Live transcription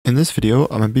In this video,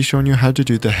 I'm going to be showing you how to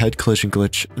do the head collision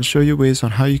glitch and show you ways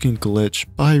on how you can glitch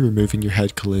by removing your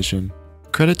head collision.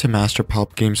 Credit to Master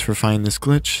Pop Games for finding this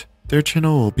glitch. Their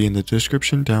channel will be in the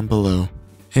description down below.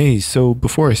 Hey, so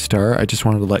before I start, I just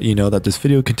wanted to let you know that this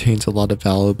video contains a lot of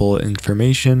valuable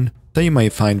information that you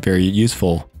might find very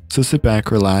useful. So sit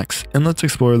back, relax, and let's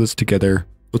explore this together.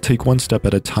 We'll take one step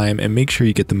at a time and make sure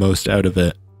you get the most out of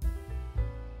it.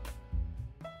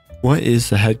 What is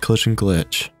the head collision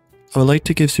glitch? I would like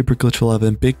to give SuperGlitch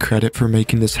 11 big credit for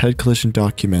making this head collision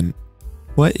document.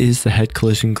 What is the head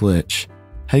collision glitch?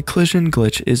 Head collision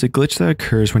glitch is a glitch that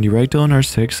occurs when you ragdoll in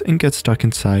R6 and get stuck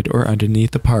inside or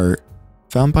underneath a part,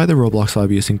 found by the Roblox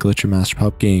lobbyist and glitcher Master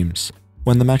Pop Games.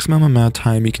 When the maximum amount of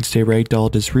time you can stay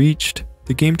ragdolled is reached,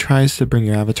 the game tries to bring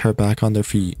your avatar back on their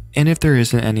feet, and if there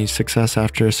isn't any success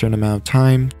after a certain amount of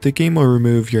time, the game will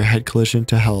remove your head collision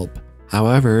to help.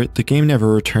 However, the game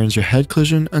never returns your head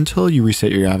collision until you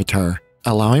reset your avatar,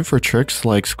 allowing for tricks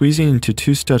like squeezing into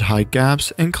 2 stud high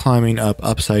gaps and climbing up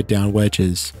upside down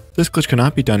wedges. This glitch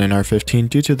cannot be done in R15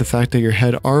 due to the fact that your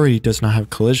head already does not have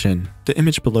collision. The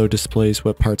image below displays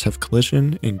what parts have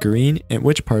collision in green and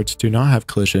which parts do not have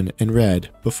collision in red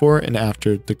before and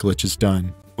after the glitch is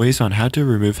done. Ways on how to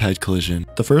remove head collision.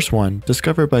 The first one,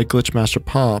 discovered by Glitch Master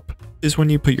Pop, is when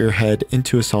you put your head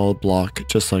into a solid block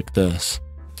just like this.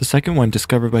 The second one,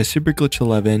 discovered by SuperGlitch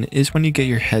 11, is when you get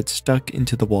your head stuck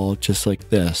into the wall just like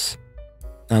this.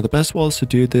 Now the best walls to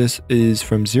do this is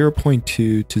from 0.2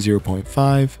 to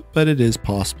 0.5, but it is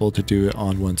possible to do it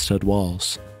on 1 stud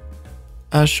walls,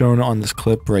 as shown on this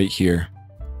clip right here.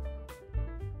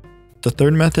 The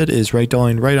third method is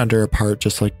ragdolling right under a part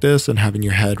just like this and having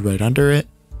your head right under it.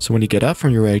 So when you get up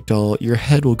from your ragdoll, your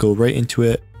head will go right into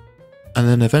it, and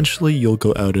then eventually you'll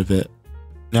go out of it.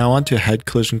 Now on to head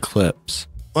collision clips.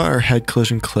 What are head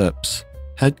collision clips?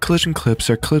 Head collision clips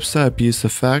are clips that abuse the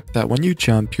fact that when you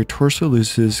jump, your torso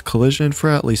loses collision for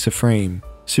at least a frame.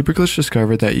 SuperGlitch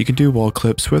discovered that you can do wall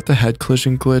clips with the head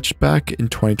collision glitch back in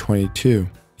 2022,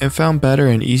 and found better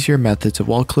and easier methods of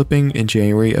wall clipping in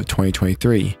January of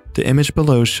 2023. The image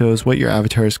below shows what your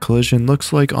avatar's collision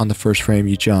looks like on the first frame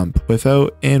you jump,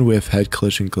 without and with head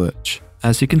collision glitch.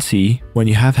 As you can see, when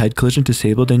you have head collision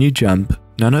disabled and you jump,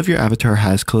 none of your avatar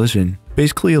has collision,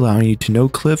 basically allowing you to no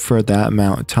clip for that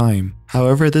amount of time.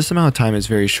 However, this amount of time is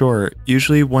very short,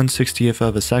 usually 1/60th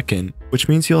of a second, which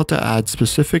means you'll have to add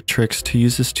specific tricks to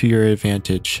use this to your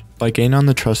advantage. By getting on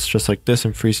the truss just like this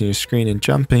and freezing your screen and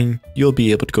jumping, you'll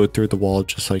be able to go through the wall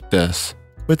just like this.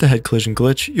 With the head collision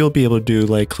glitch, you'll be able to do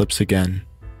leg clips again.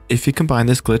 If you combine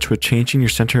this glitch with changing your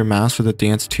center of mass with a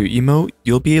dance 2 emote,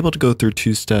 you'll be able to go through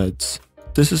 2 studs.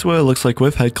 This is what it looks like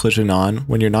with head collision on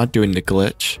when you're not doing the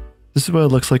glitch. This is what it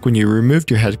looks like when you removed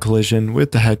your head collision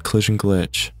with the head collision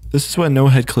glitch. This is what no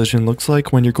head collision looks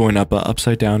like when you're going up an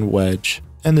upside down wedge.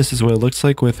 And this is what it looks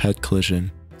like with head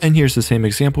collision. And here's the same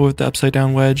example with the upside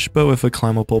down wedge, but with a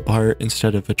climbable part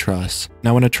instead of a truss.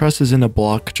 Now when a truss is in a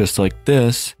block just like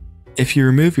this, if you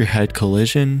remove your head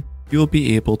collision, you'll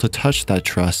be able to touch that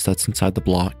truss that's inside the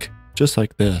block, just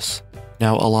like this.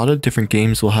 Now a lot of different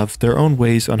games will have their own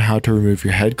ways on how to remove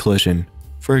your head collision.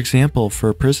 For example,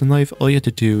 for Prison Life, all you have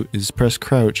to do is press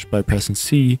crouch by pressing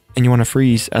C, and you want to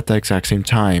freeze at the exact same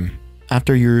time.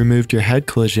 After you removed your head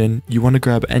collision, you want to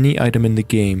grab any item in the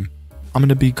game. I'm going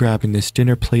to be grabbing this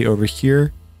dinner plate over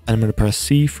here, and I'm going to press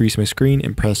C, freeze my screen,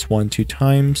 and press 1 2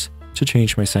 times to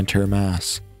change my center of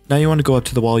mass. Now you want to go up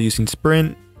to the wall using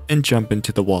sprint, and jump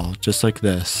into the wall, just like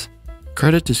this.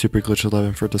 Credit to SuperGlitch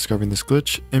 11 for discovering this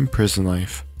glitch in Prison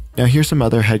Life. Now here's some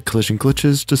other head collision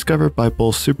glitches discovered by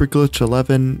both SuperGlitch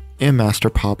 11 and Master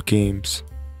Pop Games.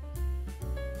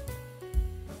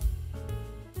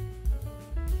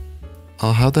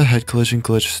 I'll have the head collision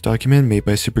glitch document made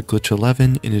by SuperGlitch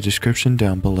 11 in the description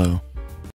down below.